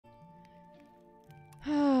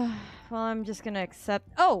well, I'm just gonna accept...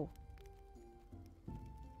 Oh!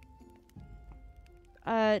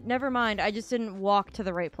 Never mind. I just didn't walk to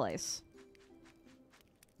the right place.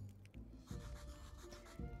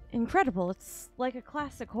 Incredible. It's like a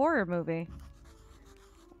classic horror movie.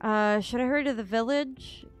 Should I hurry to the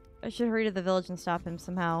village? I should hurry to the village and stop him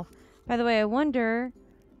somehow. By the way, I wonder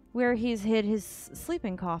where he's hid his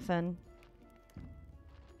sleeping coffin.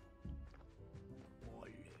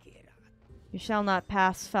 You shall not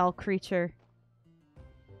pass, foul creature.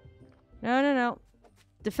 No, no, no.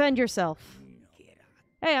 Defend yourself.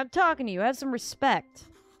 Hey, I'm talking to you. Have some respect.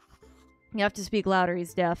 You have to speak louder.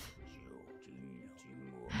 He's deaf.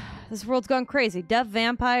 This world's gone crazy. Deaf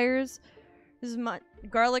vampires. This is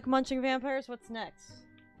garlic munching vampires. What's next?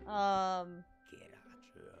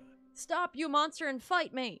 Stop, you monster, and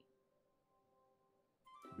fight me.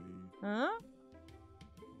 Huh?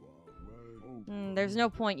 There's no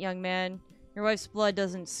point, young man. Your wife's blood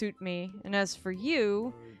doesn't suit me. And as for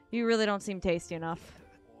you, you really don't seem tasty enough.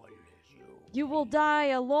 You will die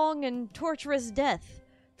a long and torturous death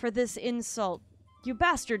for this insult. You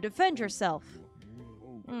bastard, defend yourself.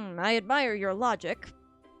 I admire your logic,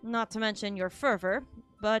 not to mention your fervor,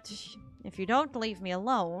 but if you don't leave me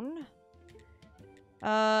alone...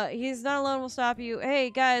 he's not alone will stop you. Hey,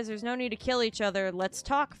 guys, there's no need to kill each other. Let's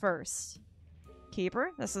talk first.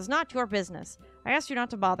 Keeper, this is not your business. I asked you not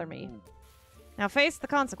to bother me. Now face the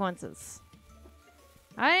consequences.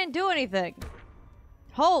 I didn't do anything.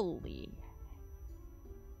 Holy...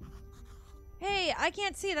 Hey, I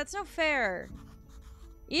can't see. That's no fair.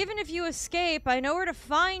 Even if you escape, I know where to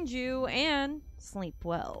find you and sleep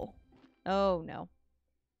well. Oh, no.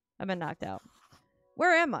 I've been knocked out.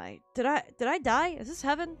 Where am I? Did I die? Is this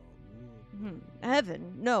heaven?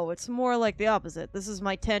 Heaven? No, it's more like the opposite. This is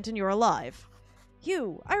my tent and you're alive.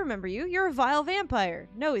 You! I remember you. You're a vile vampire.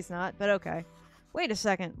 No, he's not, but okay. Wait a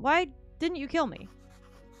second. Why didn't you kill me?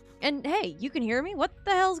 And hey, you can hear me? What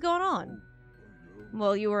the hell's going on?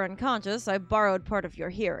 Well, you were unconscious. I borrowed part of your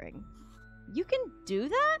hearing. You can do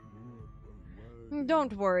that?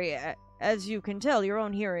 Don't worry. As you can tell, your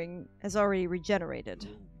own hearing has already regenerated.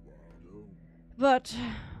 But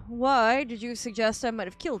why did you suggest I might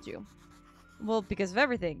have killed you? Well, because of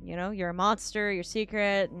everything, you know? You're a monster, you're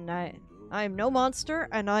secret, and I am no monster,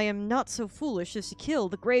 and I am not so foolish as to kill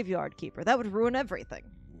the graveyard keeper. That would ruin everything.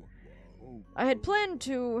 I had planned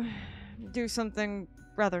to do something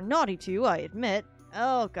rather naughty to you, I admit.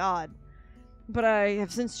 Oh, God. But I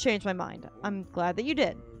have since changed my mind. I'm glad that you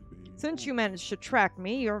did. Since you managed to track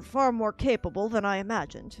me, you're far more capable than I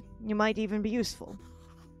imagined. You might even be useful.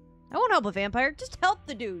 I won't help a vampire. Just help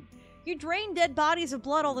the dude. You drain dead bodies of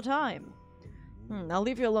blood all the time. I'll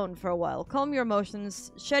leave you alone for a while. Calm your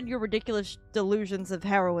emotions. Shed your ridiculous delusions of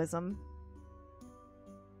heroism.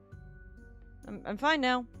 I'm fine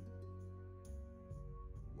now.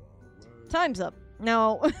 Time's up.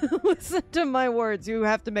 Now, listen to my words. You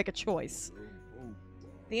have to make a choice.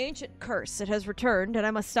 The ancient curse. It has returned, and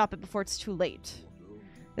I must stop it before it's too late.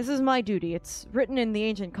 This is my duty. It's written in the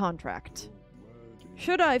ancient contract.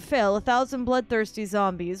 Should I fail, 1,000 bloodthirsty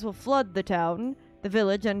zombies will flood the town, the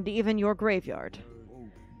village, and even your graveyard.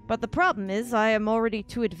 But the problem is, I am already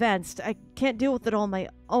too advanced. I can't deal with it on my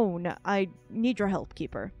own. I need your help,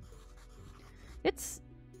 Keeper. It's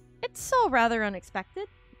all rather unexpected.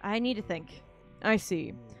 I need to think. I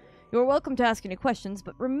see. You're welcome to ask any questions,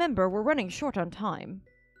 but remember, we're running short on time.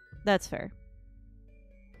 That's fair.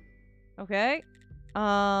 Okay.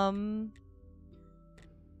 So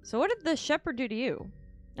what did the shepherd do to you?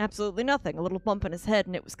 Absolutely nothing. A little bump on his head,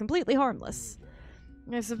 and it was completely harmless.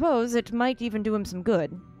 I suppose it might even do him some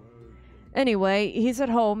good. Anyway, he's at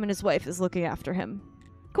home, and his wife is looking after him.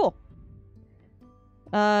 Cool.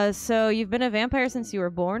 So you've been a vampire since you were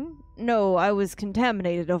born? No, I was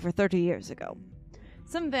contaminated over 30 years ago.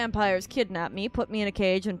 Some vampires kidnapped me, put me in a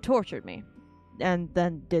cage, and tortured me. And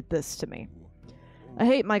then did this to me. I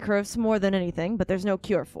hate my curse more than anything, but there's no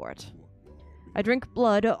cure for it. I drink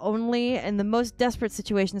blood only in the most desperate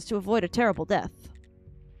situations to avoid a terrible death.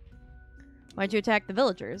 Why'd you attack the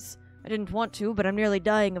villagers? I didn't want to, but I'm nearly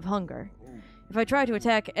dying of hunger. If I tried to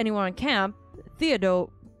attack anyone in camp, Theodoro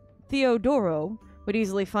would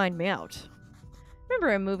easily find me out. Remember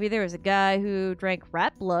in a movie there was a guy who drank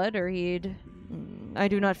rat blood, or he'd... I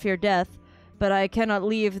do not fear death, but I cannot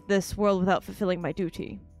leave this world without fulfilling my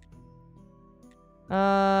duty.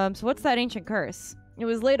 So what's that ancient curse? It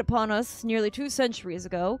was laid upon us nearly 2 centuries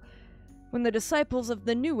ago, when the disciples of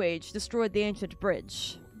the New Age destroyed the ancient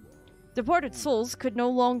bridge. Departed souls could no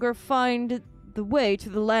longer find the way to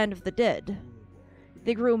the land of the dead.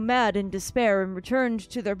 They grew mad in despair and returned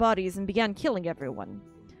to their bodies and began killing everyone.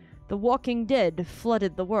 The walking dead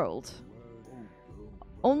flooded the world.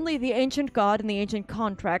 Only the ancient god and the ancient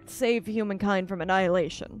contract save humankind from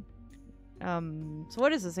annihilation. So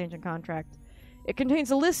what is this ancient contract? It contains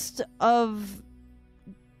a list of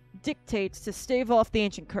dictates to stave off the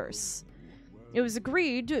ancient curse. It was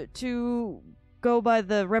agreed to go by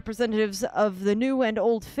the representatives of the new and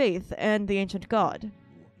old faith and the ancient god.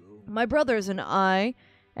 My brothers and I,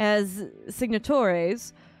 as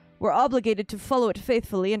signatories, were obligated to follow it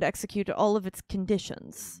faithfully and execute all of its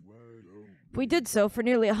conditions. We did so for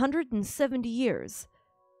nearly 170 years,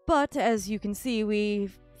 but as you can see,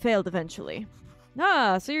 we failed eventually.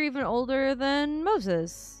 Ah, so you're even older than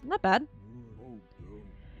Moses. Not bad.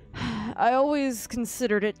 I always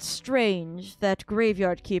considered it strange that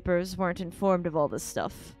graveyard keepers weren't informed of all this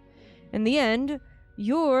stuff. In the end,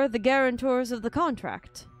 you're the guarantors of the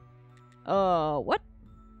contract. What?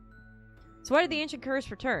 So why did the ancient curse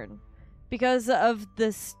return? Because of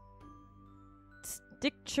the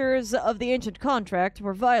strictures of the ancient contract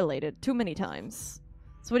were violated too many times.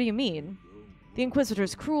 So what do you mean? The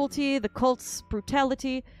Inquisitor's cruelty, the cult's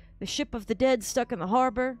brutality, the ship of the dead stuck in the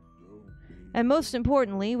harbor. And most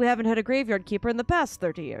importantly, we haven't had a graveyard keeper in the past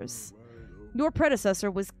 30 years. Your predecessor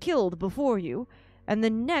was killed before you, and the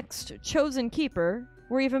next chosen keeper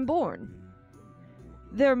were even born.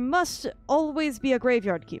 There must always be a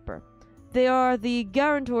graveyard keeper. They are the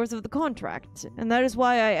guarantors of the contract, and that is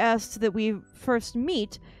why I asked that we first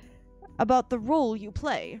meet about the role you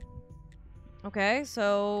play. Okay,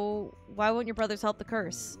 so why won't your brothers help the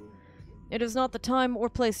curse? It is not the time or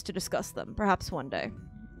place to discuss them, perhaps one day.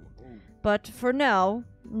 But for now,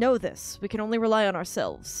 know this, we can only rely on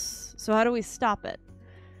ourselves. So how do we stop it?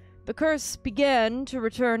 The curse began to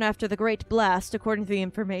return after the Great Blast, according to the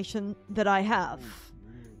information that I have.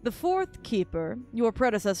 The fourth keeper, your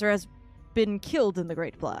predecessor, has been killed in the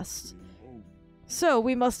Great Blast. So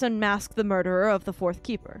we must unmask the murderer of the fourth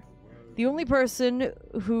keeper. The only person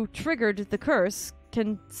who triggered the curse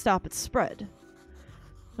can stop its spread.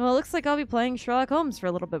 Well, it looks like I'll be playing Sherlock Holmes for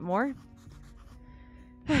a little bit more.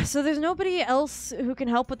 So there's nobody else who can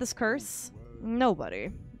help with this curse?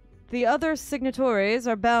 Nobody. The other signatories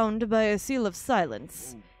are bound by a seal of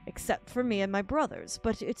silence, except for me and my brothers,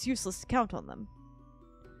 but it's useless to count on them.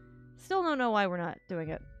 Still don't know why we're not doing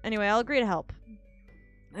it. Anyway, I'll agree to help.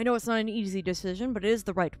 I know it's not an easy decision, but it is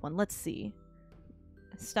the right one. Let's see.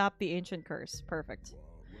 Stop the ancient curse. Perfect.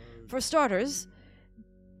 For starters,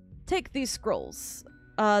 take these scrolls.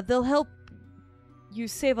 They'll help you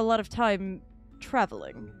save a lot of time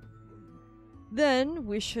traveling. Then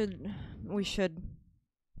we should...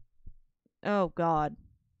 Oh, God.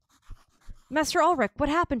 Master Alaric, what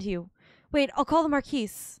happened to you? Wait, I'll call the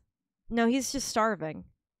Marquise. No, he's just starving.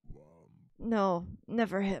 No,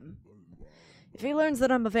 never him. If he learns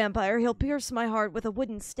that I'm a vampire, he'll pierce my heart with a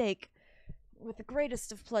wooden stake with the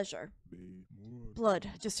greatest of pleasure. Blood.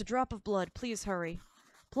 Just a drop of blood. Please hurry.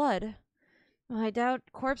 Blood? Well, I doubt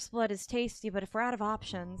corpse blood is tasty, but if we're out of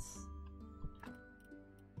options...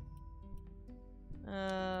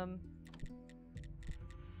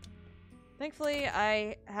 Thankfully,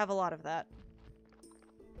 I have a lot of that.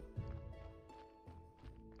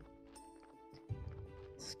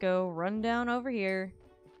 Let's go run down over here.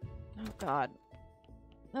 Oh, God.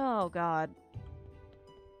 Oh, God.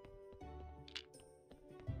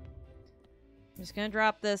 I'm just gonna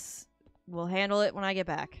drop this. We'll handle it when I get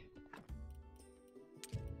back.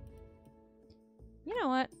 You know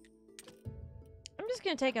what? I'm just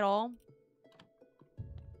gonna take it all.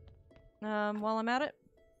 While I'm at it.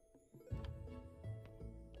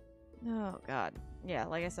 Oh, God. Yeah,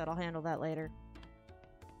 like I said, I'll handle that later.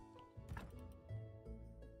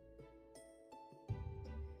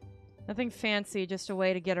 Nothing fancy, just a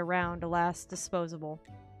way to get around a last disposable.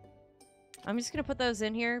 I'm just gonna put those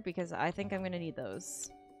in here because I think I'm gonna need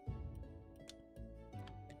those.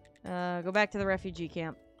 Go back to the refugee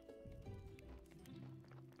camp.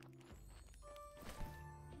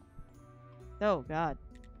 Oh, God.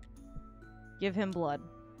 Give him blood.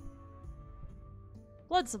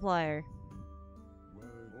 Blood supplier.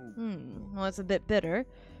 Well, it's a bit bitter,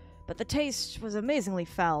 but the taste was amazingly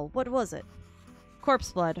foul. What was it?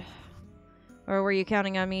 Corpse blood. Or were you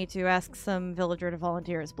counting on me to ask some villager to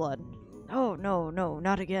volunteer his blood? Oh, no,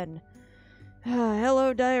 not again.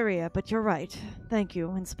 Hello, diarrhea, but you're right. Thank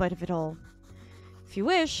you, in spite of it all. If you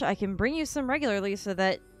wish, I can bring you some regularly so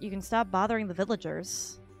that you can stop bothering the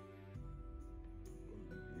villagers.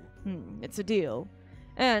 It's a deal.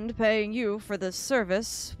 And paying you for this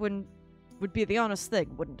service would be the honest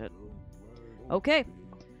thing, wouldn't it? Okay.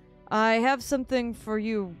 I have something for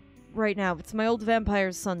you right now. It's my old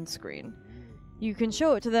vampire's sunscreen. You can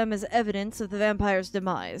show it to them as evidence of the vampire's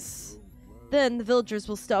demise. Then the villagers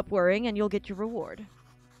will stop worrying and you'll get your reward.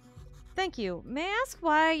 Thank you. May I ask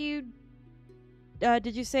why you...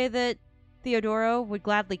 did you say that Theodoro would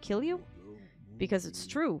gladly kill you? Because it's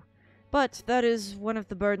true. But that is one of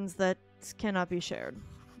the burdens that cannot be shared.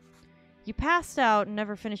 You passed out and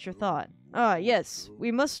never finished your thought. Ah, yes.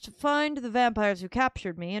 We must find the vampires who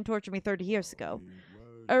captured me and tortured me 30 years ago.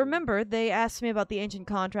 I remember they asked me about the ancient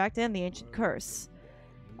contract and the ancient curse.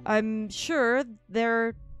 I'm sure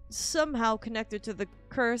they're somehow connected to the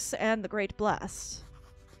curse and the Great Blast.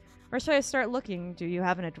 Where should I start looking? Do you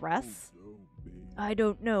have an address? I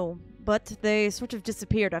don't know, but they sort of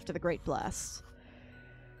disappeared after the Great Blast.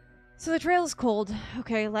 So the trail is cold.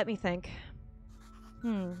 Okay, let me think.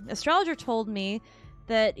 Astrologer told me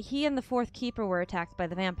that he and the fourth keeper were attacked by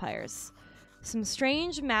the vampires. Some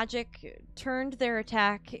strange magic turned their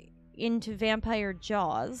attack into vampire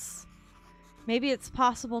jaws. Maybe it's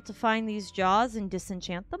possible to find these jaws and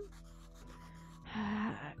disenchant them?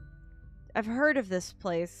 I've heard of this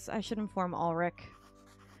place. I should inform Alaric.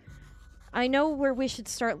 I know where we should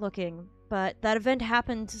start looking, but that event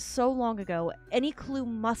happened so long ago, any clue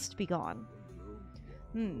must be gone.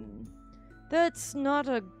 That's not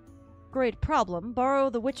a great problem.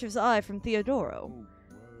 Borrow the Witcher's Eye from Theodoro.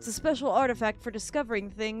 It's a special artifact for discovering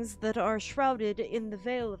things that are shrouded in the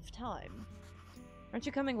veil of time. Aren't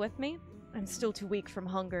you coming with me? I'm still too weak from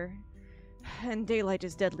hunger. And daylight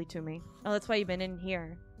is deadly to me. Oh, that's why you've been in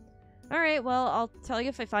here. Alright, well, I'll tell you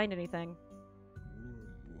if I find anything.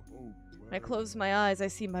 I close my eyes, I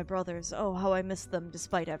see my brothers. Oh, how I miss them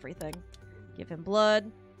despite everything. Give him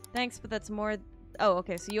blood. Thanks, but that's more... Oh,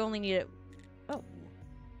 okay, so you only need it... Oh.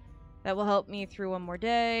 That will help me through one more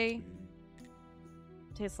day.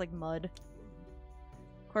 Tastes like mud.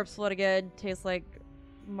 Corpse blood again. Tastes like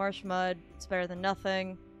marsh mud. It's better than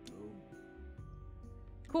nothing.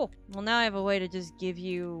 Cool. Well, now I have a way to just give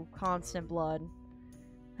you constant blood.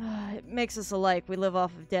 It makes us alike. We live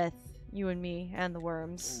off of death. You and me, and the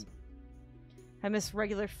worms. I miss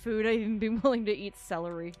regular food. I'd even be willing to eat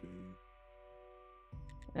celery.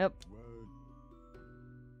 Yep.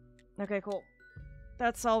 Okay, cool.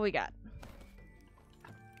 That's all we got.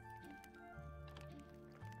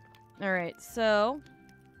 Alright, so...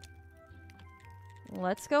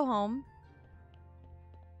 let's go home.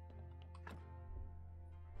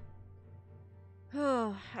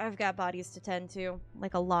 Oh, I've got bodies to tend to.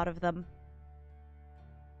 Like, a lot of them.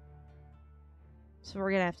 So we're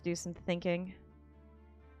gonna have to do some thinking.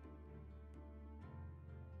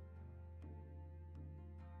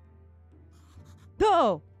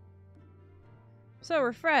 Oh! So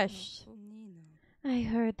refreshed. I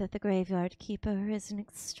heard that the graveyard keeper is an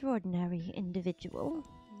extraordinary individual.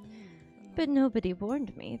 But nobody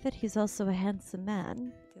warned me that he's also a handsome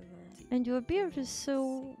man. And your beard is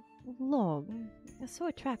so long, so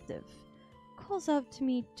attractive. Calls out to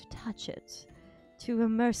me to touch it, to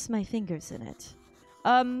immerse my fingers in it.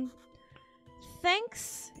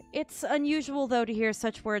 Thanks. It's unusual, though, to hear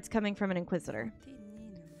such words coming from an Inquisitor.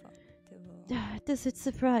 Does it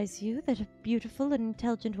surprise you that a beautiful and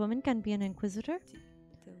intelligent woman can be an Inquisitor?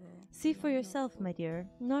 See for yourself, my dear.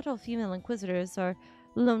 Not all female Inquisitors are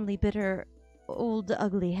lonely, bitter, old,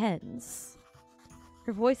 ugly hens.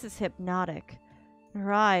 Her voice is hypnotic.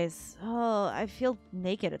 Her eyes. Oh, I feel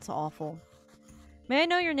naked. It's awful. May I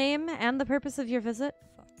know your name and the purpose of your visit?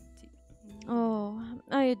 Oh,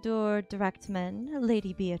 I adore direct men,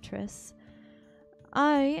 Lady Beatrice.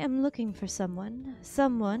 I am looking for someone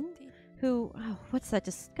who... Oh, what's that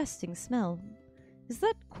disgusting smell? Is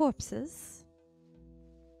that corpses?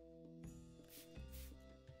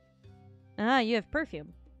 Ah, you have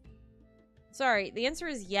perfume. Sorry, the answer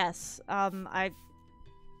is yes. I'm a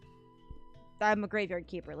graveyard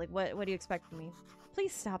keeper. Like, what do you expect from me?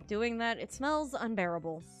 Please stop doing that. It smells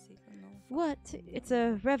unbearable. What? It's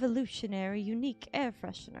a revolutionary, unique air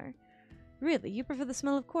freshener. Really? You prefer the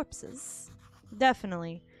smell of corpses?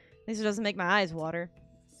 Definitely. At least it doesn't make my eyes water.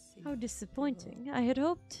 How disappointing. I had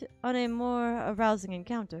hoped on a more arousing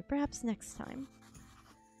encounter. Perhaps next time.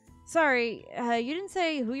 Sorry, you didn't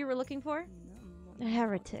say who you were looking for?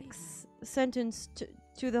 Heretics. Sentenced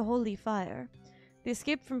to the holy fire. They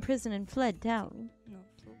escaped from prison and fled town.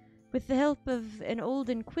 With the help of an old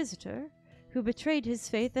inquisitor who betrayed his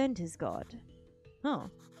faith and his god. Oh.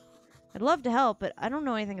 I'd love to help, but I don't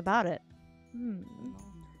know anything about it.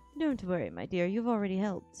 Don't worry, my dear. You've already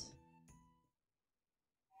helped.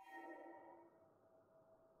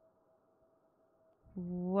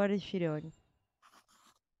 What is she doing?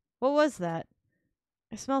 What was that?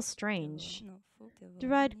 It smells strange.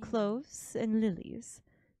 Dried cloves and lilies.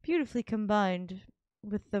 Beautifully combined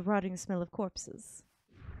with the rotting smell of corpses.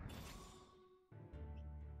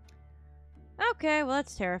 Okay, well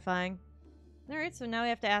that's terrifying. Alright, so now we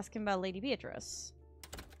have to ask him about Lady Beatrice.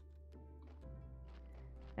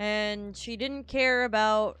 And she didn't care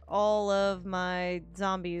about all of my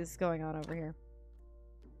zombies going on over here.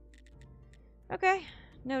 Okay,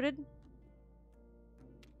 noted.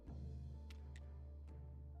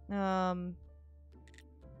 Oh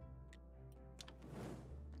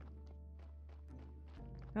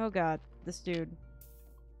god, this dude.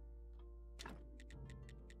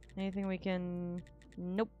 Anything we can...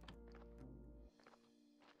 Nope.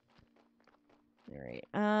 Alright,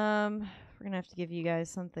 we're gonna have to give you guys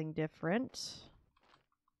something different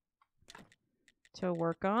to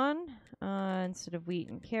work on. Instead of wheat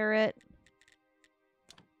and carrot.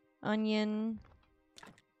 Onion.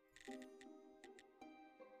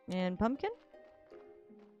 And pumpkin?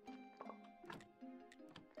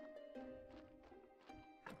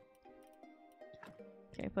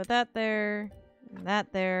 Okay, put that there. And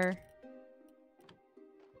that there.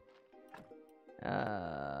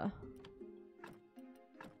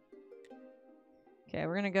 Okay,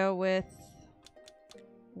 we're gonna go with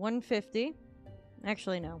 150.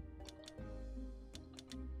 Actually, no.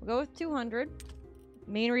 We'll go with 200.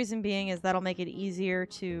 Main reason being is that'll make it easier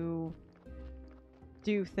to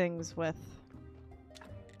do things with.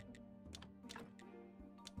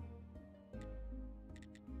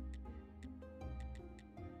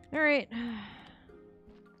 Alright.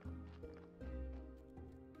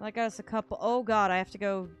 That got us a couple. Oh god, I have to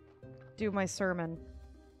go do my sermon.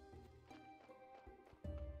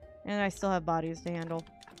 And I still have bodies to handle.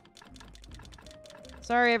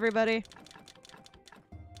 Sorry, everybody.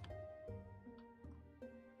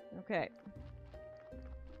 Okay.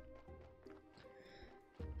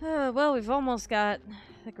 Well, we've almost got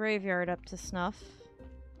the graveyard up to snuff.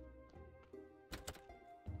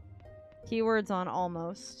 Keywords on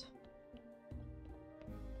almost.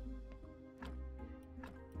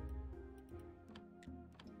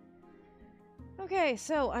 Okay,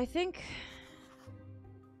 so I think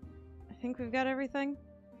we've got everything.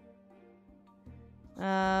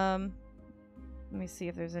 Let me see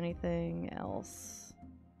if there's anything else.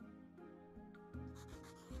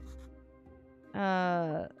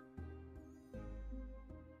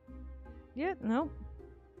 Yeah, no.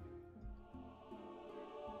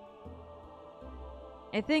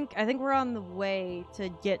 I think we're on the way to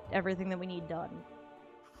get everything that we need done.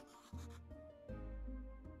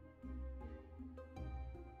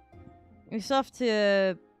 We still have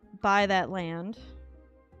to buy that land,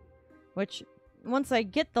 which once I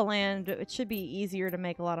get the land, it should be easier to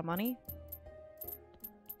make a lot of money.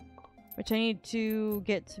 Which I need to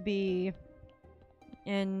get to be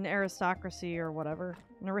an aristocracy or whatever,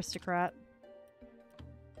 an aristocrat.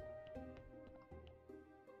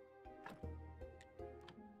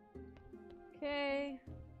 Okay.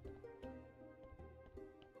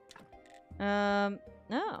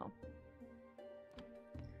 No.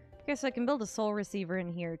 Guess I can build a soul receiver in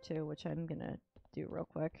here too, which I'm gonna do real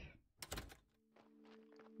quick.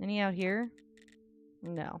 Any out here?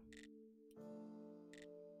 No.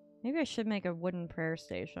 Maybe I should make a wooden prayer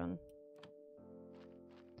station.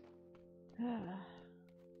 Kinda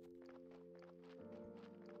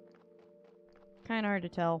hard to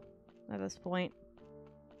tell at this point.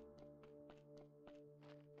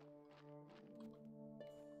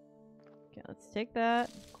 Okay, let's take that.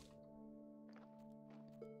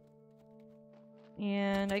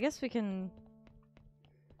 And I guess we can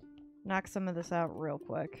knock some of this out real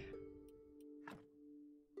quick.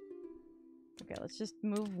 Okay, let's just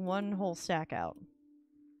move one whole stack out.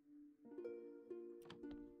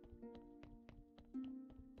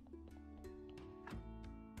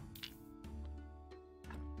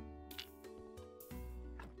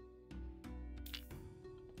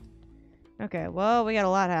 Okay, well, we got a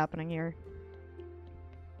lot happening here.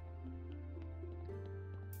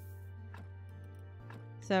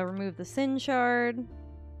 So remove the sin shard.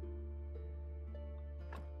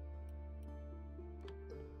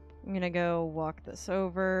 I'm gonna go walk this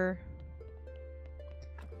over.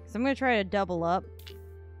 So I'm gonna try to double up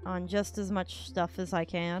on just as much stuff as I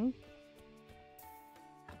can.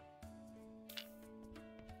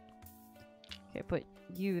 Okay, put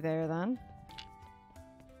you there then.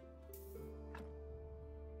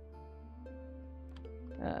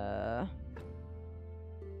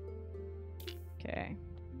 Okay.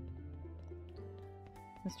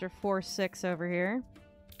 Mr. 4-6 over here.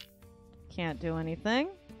 Can't do anything.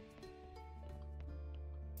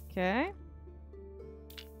 Okay.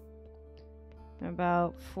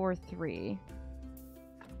 About 4-3.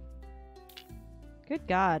 Good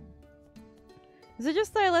God. Is it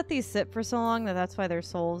just that I let these sit for so long that that's why their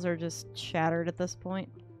souls are just shattered at this point?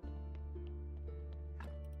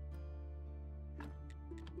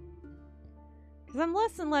 Because I'm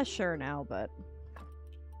less and less sure now, but...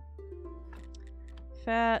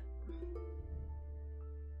 Fat.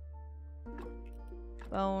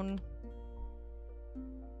 Bone.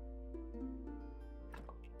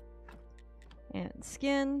 And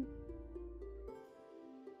skin.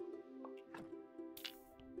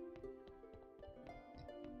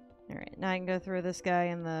 Alright, now I can go through this guy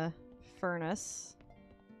in the furnace.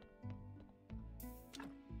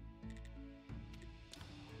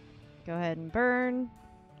 Go ahead and burn.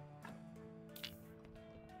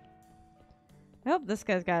 I hope this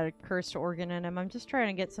guy's got a cursed organ in him. I'm just trying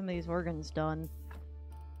to get some of these organs done.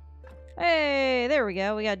 Hey, there we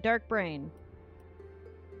go. We got dark brain.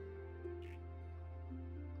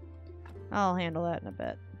 I'll handle that in a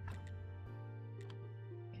bit.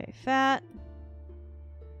 Okay, fat.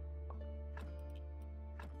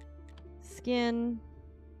 Skin.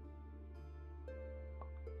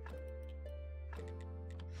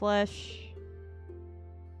 Flesh.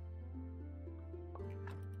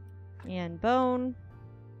 And bone.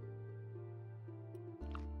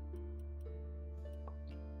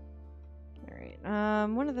 Alright,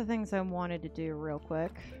 one of the things I wanted to do real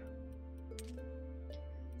quick.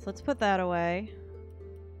 So let's put that away.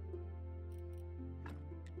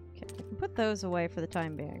 Okay, I can put those away for the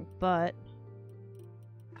time being, but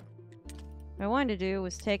what I wanted to do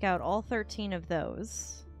was take out all 13 of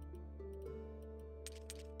those.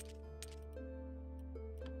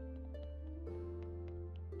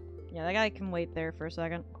 Yeah, that guy can wait there for a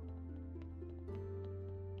second.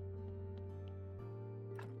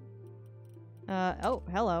 Oh,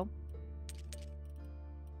 hello.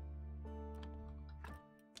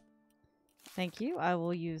 Thank you. I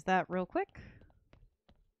will use that real quick.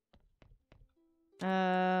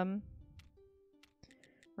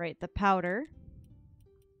 Right, the powder.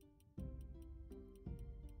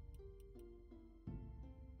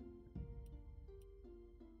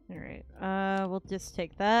 Alright, we'll just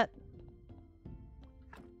take that.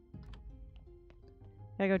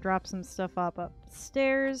 Gotta go drop some stuff up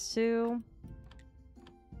upstairs, too.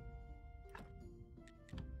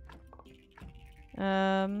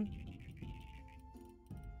 No.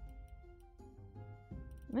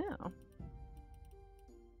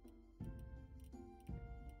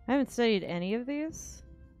 I haven't studied any of these.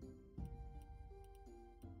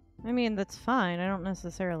 I mean, that's fine. I don't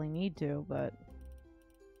necessarily need to, but...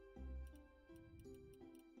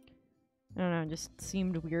 I don't know, it just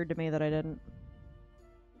seemed weird to me that I didn't.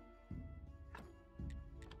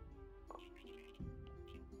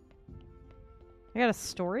 I got a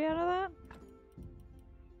story out of that?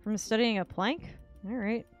 From studying a plank?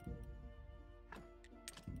 Alright.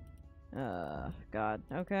 God,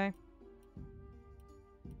 okay.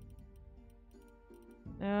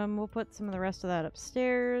 We'll put some of the rest of that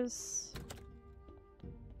upstairs.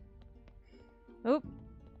 Oop.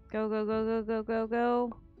 Go, go, go, go, go, go,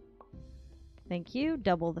 go. Thank you.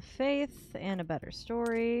 Double the faith and a better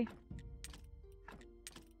story.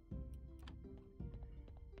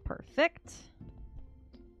 Perfect.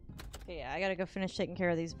 Okay, yeah, I gotta go finish taking care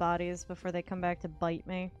of these bodies before they come back to bite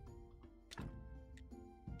me.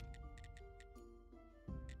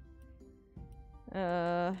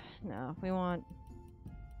 No, we want...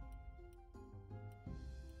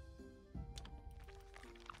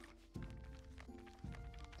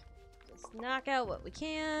 Just knock out what we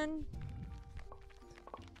can.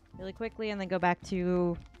 Really quickly, and then go back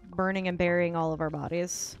to burning and burying all of our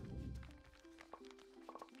bodies.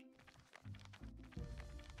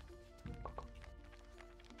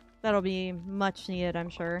 That'll be much needed, I'm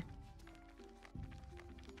sure.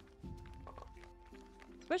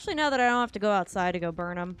 Especially now that I don't have to go outside to go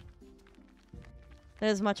burn them.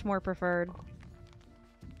 That is much more preferred.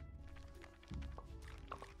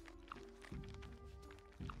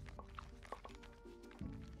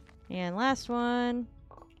 And last one.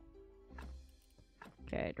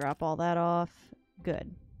 Okay, drop all that off. Good.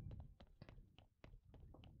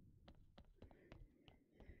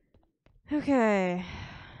 Okay.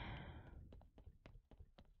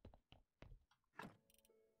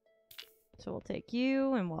 So we'll take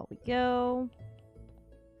you, and while we go,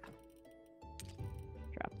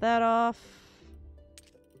 drop that off.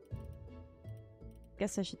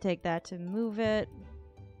 Guess I should take that to move it.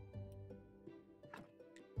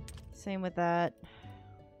 Same with that.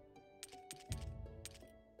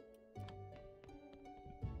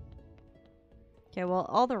 Okay, well,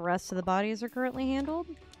 all the rest of the bodies are currently handled.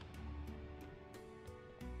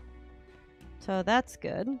 So that's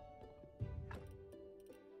good.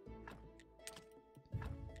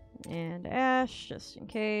 And ash, just in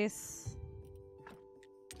case.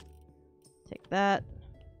 Take that.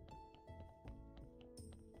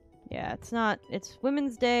 Yeah, it's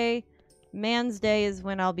Women's Day. Man's Day is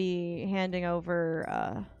when I'll be handing over,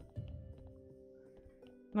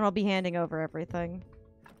 everything.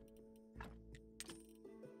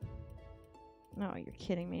 No, you're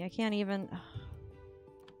kidding me. I can't even...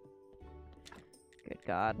 Good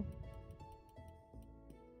God.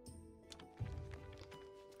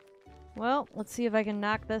 Well, let's see if I can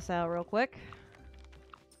knock this out real quick.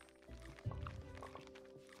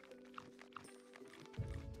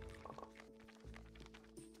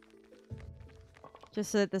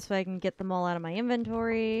 Just so that this way I can get them all out of my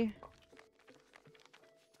inventory.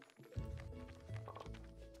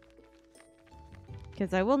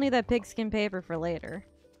 Because I will need that pigskin paper for later.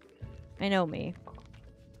 I know me.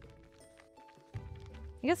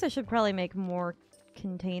 I guess I should probably make more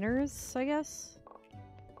containers, I guess.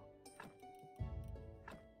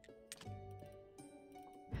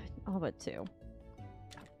 All but 2.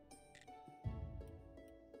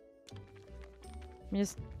 Let me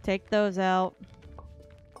just take those out.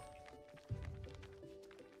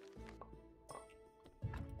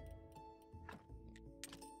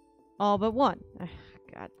 All but 1.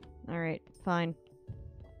 God. Alright, fine.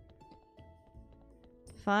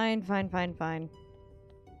 Fine.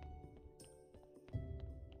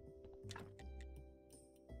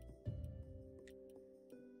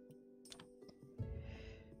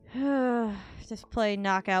 Just play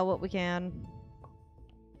knock out what we can.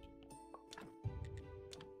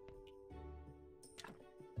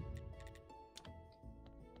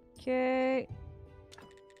 Okay.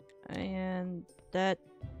 And that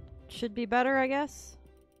should be better, I guess.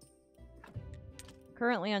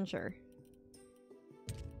 Currently unsure.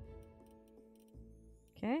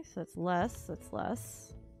 Okay, so that's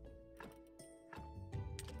less.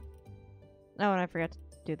 Oh, and I forgot to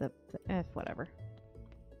do the whatever.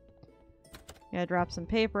 Yeah, drop some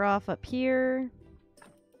paper off up here.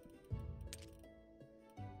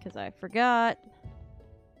 Because I forgot.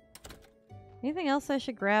 Anything else I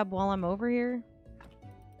should grab while I'm over here?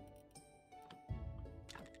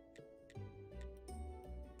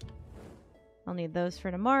 I'll need those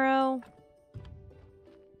for tomorrow.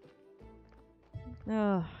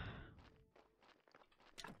 Oh.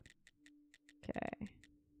 Okay.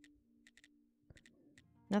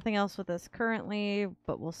 Nothing else with this currently,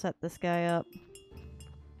 but we'll set this guy up.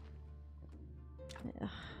 Yeah.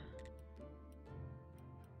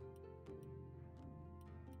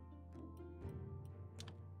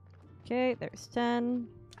 Okay, there's 10.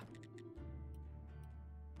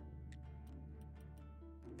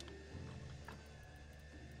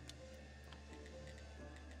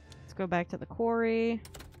 Let's go back to the quarry.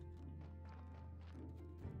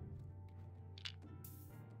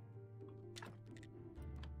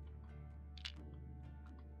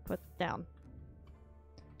 Put down.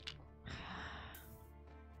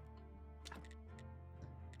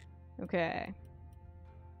 Okay.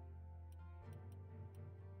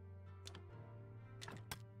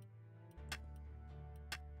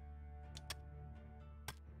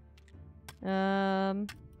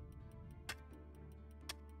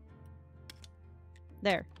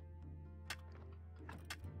 There.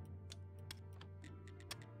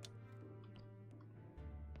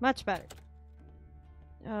 Much better.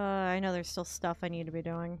 I know there's still stuff I need to be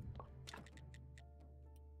doing.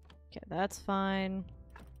 Okay, that's fine.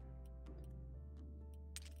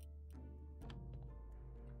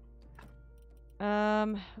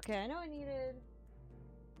 Okay, I know I needed...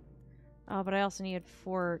 Oh, but I also needed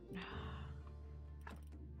 4...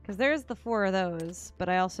 Because there's the 4 of those, but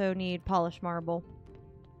I also need polished marble.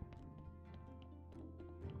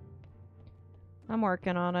 I'm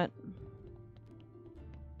working on it.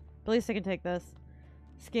 At least I can take this.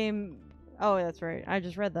 This game... Oh, that's right. I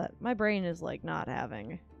just read that. My brain is, like, not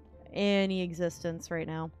having any existence right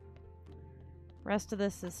now. Rest of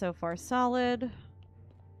this is so far solid.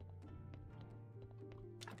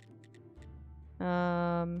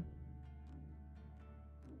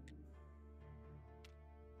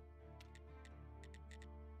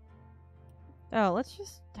 Oh, let's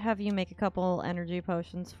just have you make a couple energy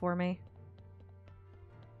potions for me.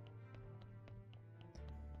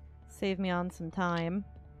 Save me on some time.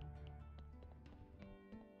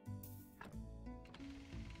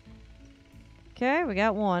 Okay, we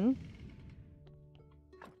got 1.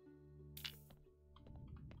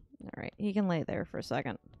 Alright, he can lay there for a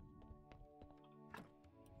second.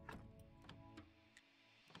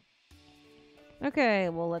 Okay,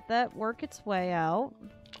 we'll let that work its way out.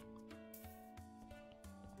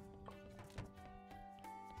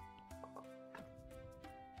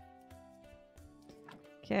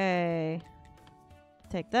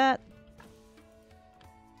 take that.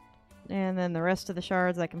 And then the rest of the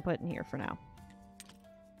shards I can put in here for now.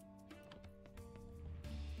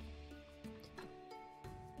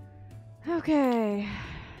 Okay.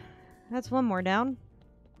 That's one more down.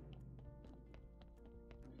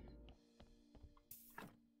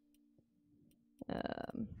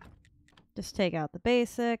 Just take out the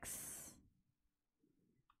basics.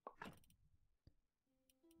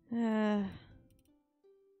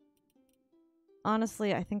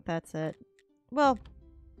 Honestly, I think that's it. Well,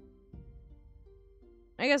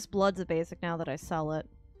 I guess blood's a basic now that I sell it.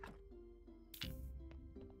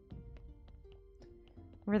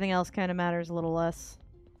 Everything else kind of matters a little less.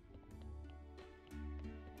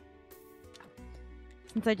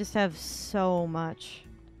 Since I just have so much.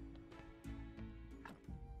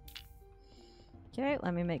 Okay,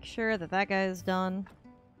 let me make sure that that guy is done.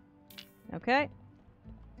 Okay.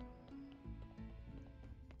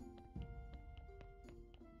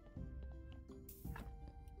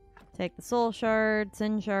 Take the soul shard,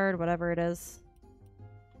 sin shard, whatever it is.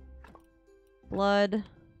 Blood.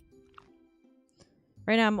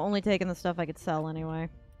 Right now I'm only taking the stuff I could sell anyway.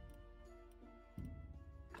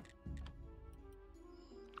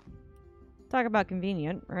 Talk about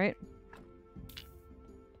convenient, right?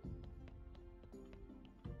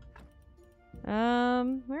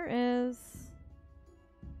 Where is...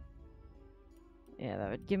 Yeah, that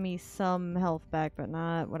would give me some health back, but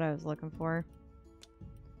not what I was looking for.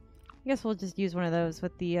 I guess we'll just use one of those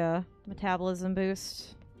with the, metabolism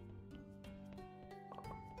boost.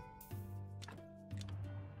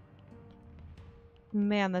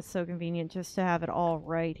 Man, that's so convenient just to have it all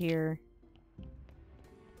right here.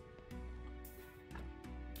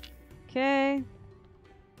 Okay.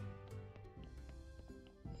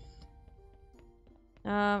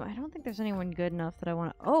 I don't think there's anyone good enough that I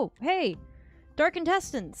want to... Oh, hey! Dark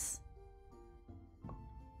Intestines!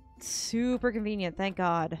 Super convenient, thank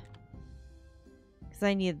God. Because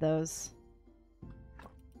I need those.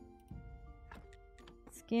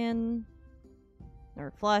 Skin.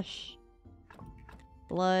 Or flesh.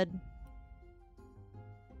 Blood.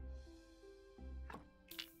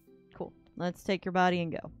 Cool. Let's take your body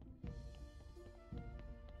and go.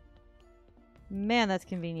 Man, that's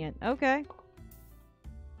convenient. Okay.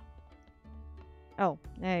 Oh,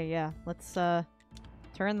 hey, yeah. Let's,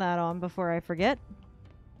 turn that on before I forget.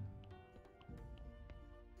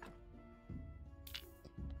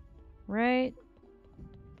 Right.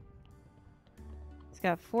 It's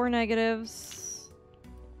got 4 negatives.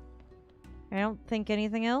 I don't think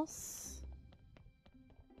anything else.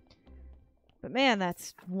 But man,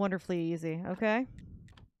 that's wonderfully easy. Okay.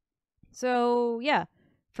 So, yeah.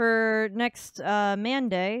 For next, man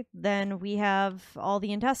day, then we have all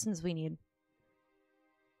the intestines we need.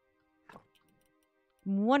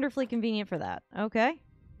 Wonderfully convenient for that. Okay.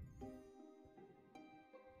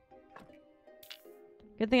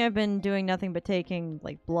 Good thing I've been doing nothing but taking,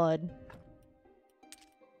 like, blood.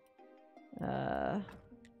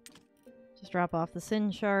 Just drop off the sin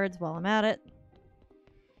shards while I'm at it.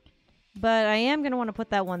 But I am going to want to put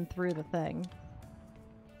that one through the thing.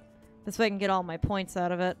 This way I can get all my points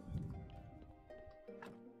out of it.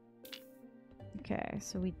 Okay,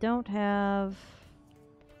 so we don't have...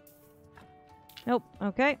 Nope,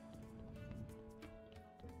 okay.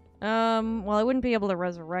 Well, I wouldn't be able to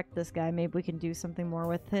resurrect this guy. Maybe we can do something more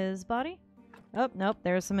with his body. Oh, nope,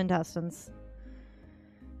 there's some intestines.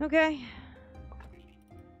 Okay.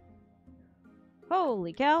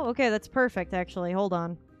 Holy cow. Okay, that's perfect, actually. Hold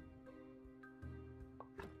on.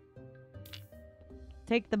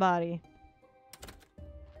 Take the body.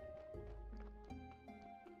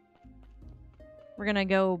 We're gonna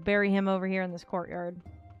go bury him over here in this courtyard.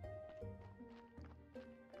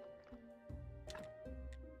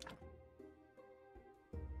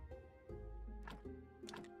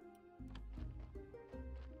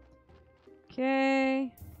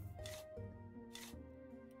 Okay.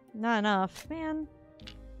 Not enough, man.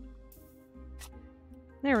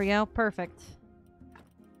 There we go. Perfect.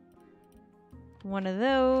 One of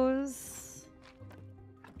those.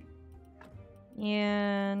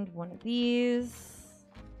 And one of these.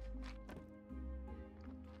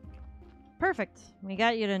 Perfect. We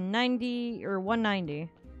got you to 90 or 190.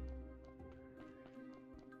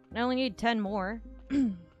 I only need 10 more.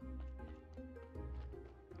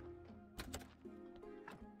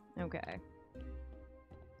 Okay.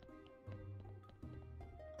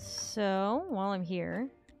 So, while I'm here...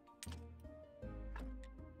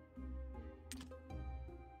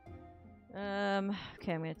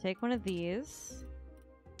 okay, I'm gonna take one of these.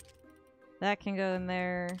 That can go in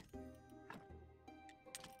there.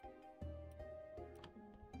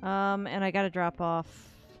 And I gotta drop off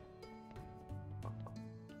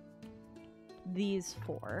these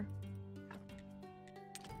 4.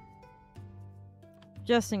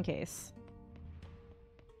 Just in case.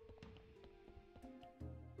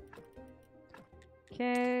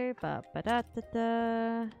 Okay,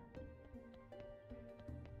 ba-ba-da-da-da.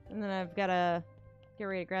 And then I've gotta get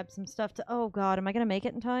ready to grab some stuff to... Oh god, am I gonna make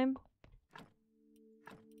it in time?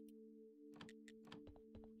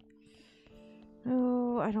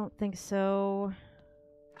 Oh, I don't think so.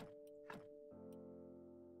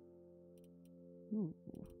 Ooh.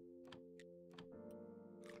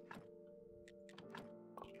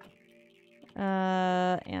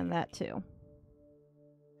 And that too.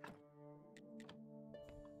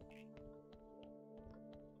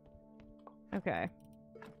 Okay.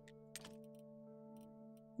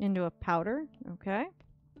 Into a powder. Okay.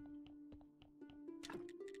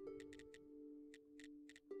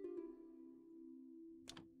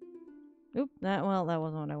 Oop, that wasn't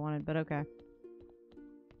what I wanted, but okay.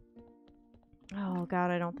 Oh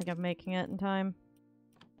god, I don't think I'm making it in time.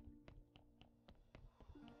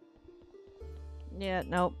 Yeah,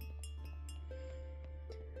 nope.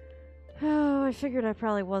 Oh, I figured I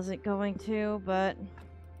probably wasn't going to, but...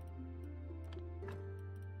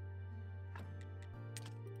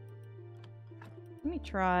 Let me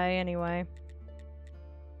try anyway.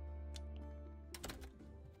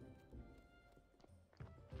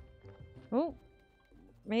 Oh,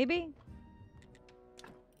 maybe?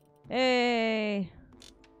 Hey!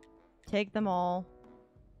 Take them all.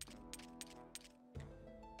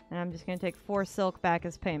 And I'm just gonna take 4 silk back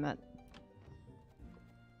as payment.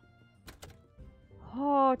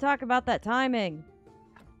 Oh, talk about that timing!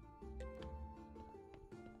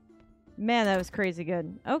 Man, that was crazy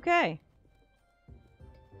good. Okay.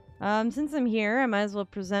 Since I'm here, I might as well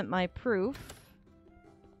present my proof.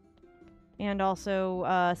 And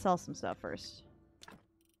also, sell some stuff first.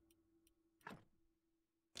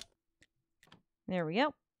 There we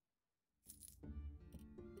go.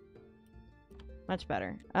 Much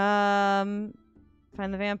better. Find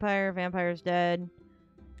the vampire. Vampire's dead.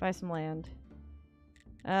 Buy some land.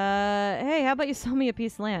 Hey, how about you sell me a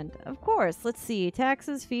piece of land? Of course. Let's see.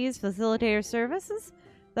 Taxes, fees, facilitator services.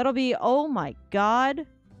 That'll be, oh my god,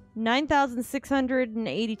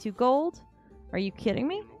 9,682 gold. Are you kidding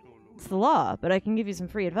me? It's the law, but I can give you some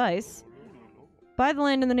free advice. Buy the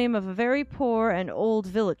land in the name of a very poor and old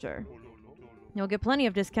villager. You'll get plenty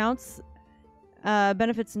of discounts,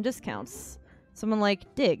 benefits and discounts. Someone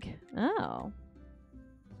like Dig. Oh.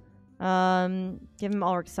 Give him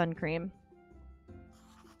Alaric sun cream.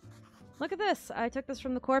 Look at this. I took this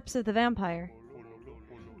from the corpse of the vampire.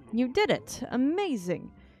 You did it. Amazing.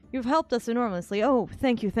 You've helped us enormously. Oh,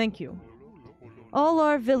 thank you, thank you. All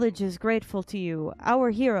our village is grateful to you, our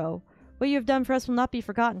hero. What you have done for us will not be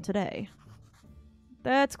forgotten today.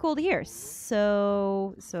 That's cool to hear.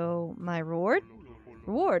 So my reward?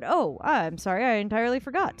 Reward? Oh, I'm sorry, I entirely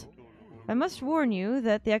forgot. I must warn you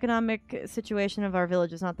that the economic situation of our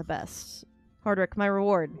village is not the best. Hardrick, my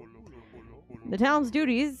reward. The town's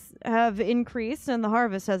duties have increased and the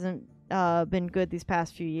harvest hasn't been good these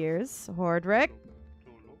past few years. Hardrick?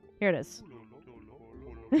 Here it is.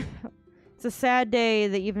 It's a sad day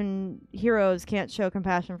that even heroes can't show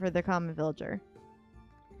compassion for the common villager.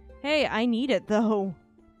 Hey, I need it, though.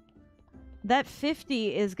 That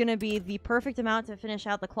 50 is going to be the perfect amount to finish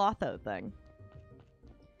out the Clotho thing.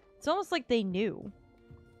 It's almost like they knew.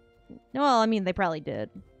 Well, I mean, they probably did.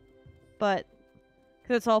 But,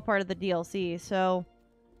 because it's all part of the DLC, so...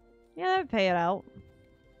 Yeah, that would pay it out.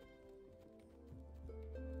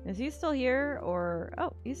 Is he still here, or...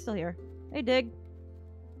 Oh, he's still here. Hey, Dig.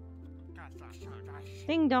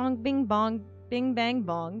 Ding dong, bing bong, bing bang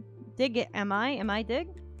bong. Dig it, am I? Am I Dig?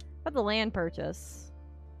 About the land purchase.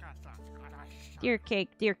 Dear cake,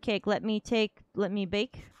 let me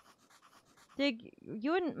bake. Dig,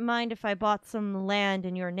 you wouldn't mind if I bought some land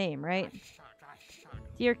in your name, right?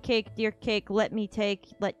 Dear cake, let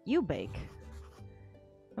you bake.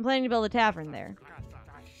 I'm planning to build a tavern there.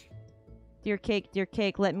 Dear cake,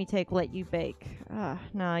 let you bake.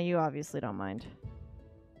 Nah, you obviously don't mind.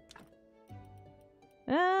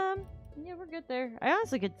 Yeah, we're good there. I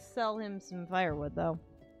honestly could sell him some firewood, though.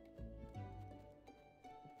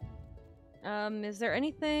 Is there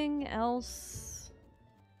anything else?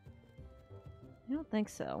 I don't think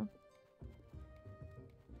so.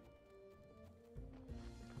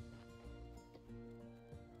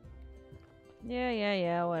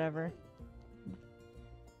 Yeah, whatever.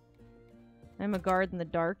 I'm a guard in the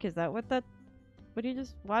dark. Is that what that... Would you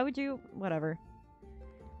just... Why would you... Whatever.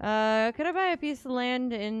 Could I buy a piece of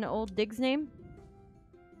land in old Dig's name?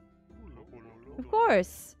 Of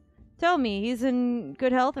course. Tell me, he's in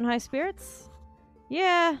good health and high spirits?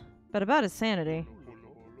 Yeah, But about his sanity.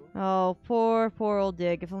 Oh, poor old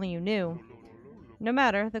Dig, if only you knew. No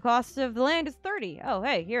matter, the cost of the land is 30. Oh,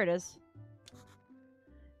 hey, here it is.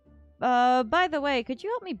 By the way, could you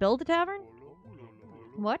help me build a tavern?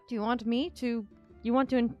 What? Do you want me to... You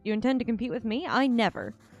intend to compete with me? I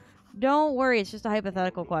never. Don't worry, it's just a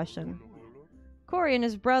hypothetical question. Corey and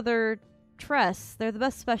his brother, Tress, they're the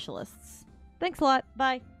best specialists. Thanks a lot.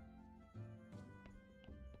 Bye.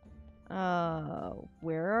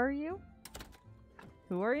 Where are you?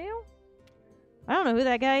 Who are you? I don't know who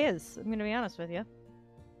that guy is. I'm gonna be honest with you.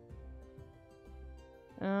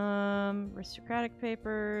 Aristocratic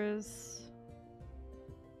papers.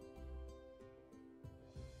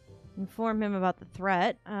 Inform him about the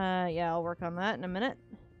threat. Yeah, I'll work on that in a minute.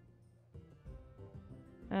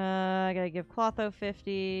 I gotta give Clotho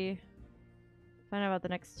 50. Find out about the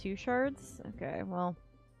next 2 shards. Okay, well.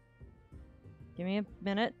 Give me a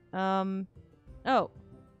minute. Oh.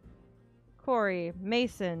 Corey,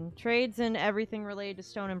 Mason, trades in everything related to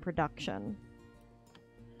stone and production.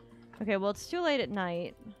 Okay, well, it's too late at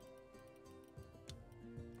night.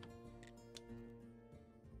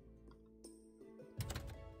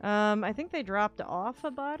 I think they dropped off a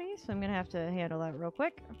body, so I'm gonna have to handle that real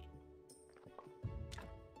quick.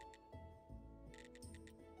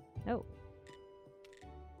 Oh.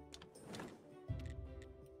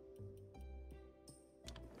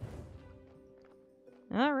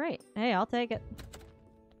 Alright. Hey, I'll take it.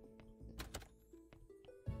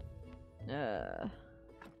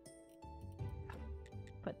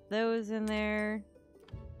 Put those in there.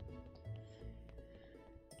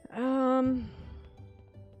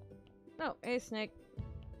 Oh, hey, Snake.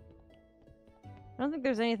 I don't think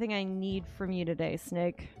there's anything I need from you today,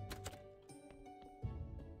 Snake.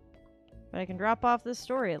 But I can drop off this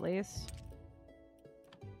story at least.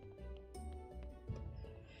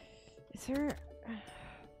 Is there...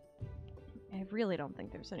 I really don't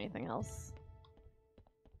think there's anything else.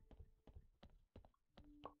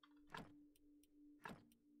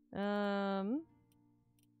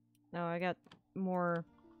 No, I got more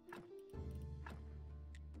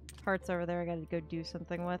parts over there I gotta go do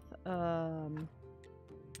something with.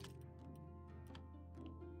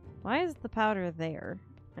 Why is the powder there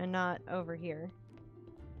and not over here?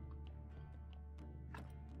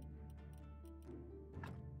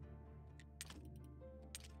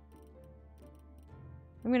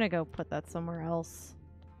 I'm gonna go put that somewhere else.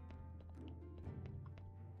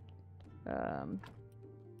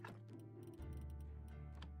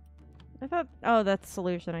 I thought... Oh, that's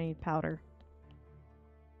solution. I need powder.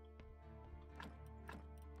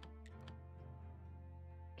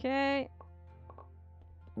 Okay.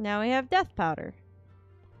 Now we have death powder.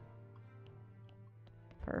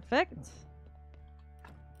 Perfect.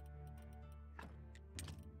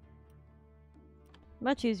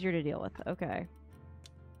 Much easier to deal with. Okay.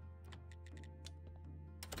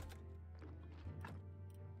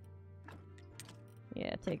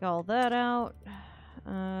 Yeah, take all that out.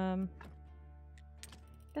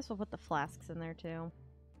 Guess we'll put the flasks in there too.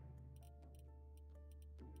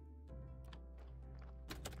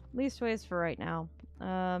 Least waste for right now.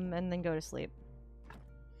 And then go to sleep.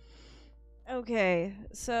 Okay,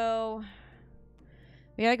 so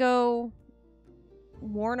we gotta go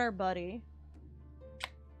warn our buddy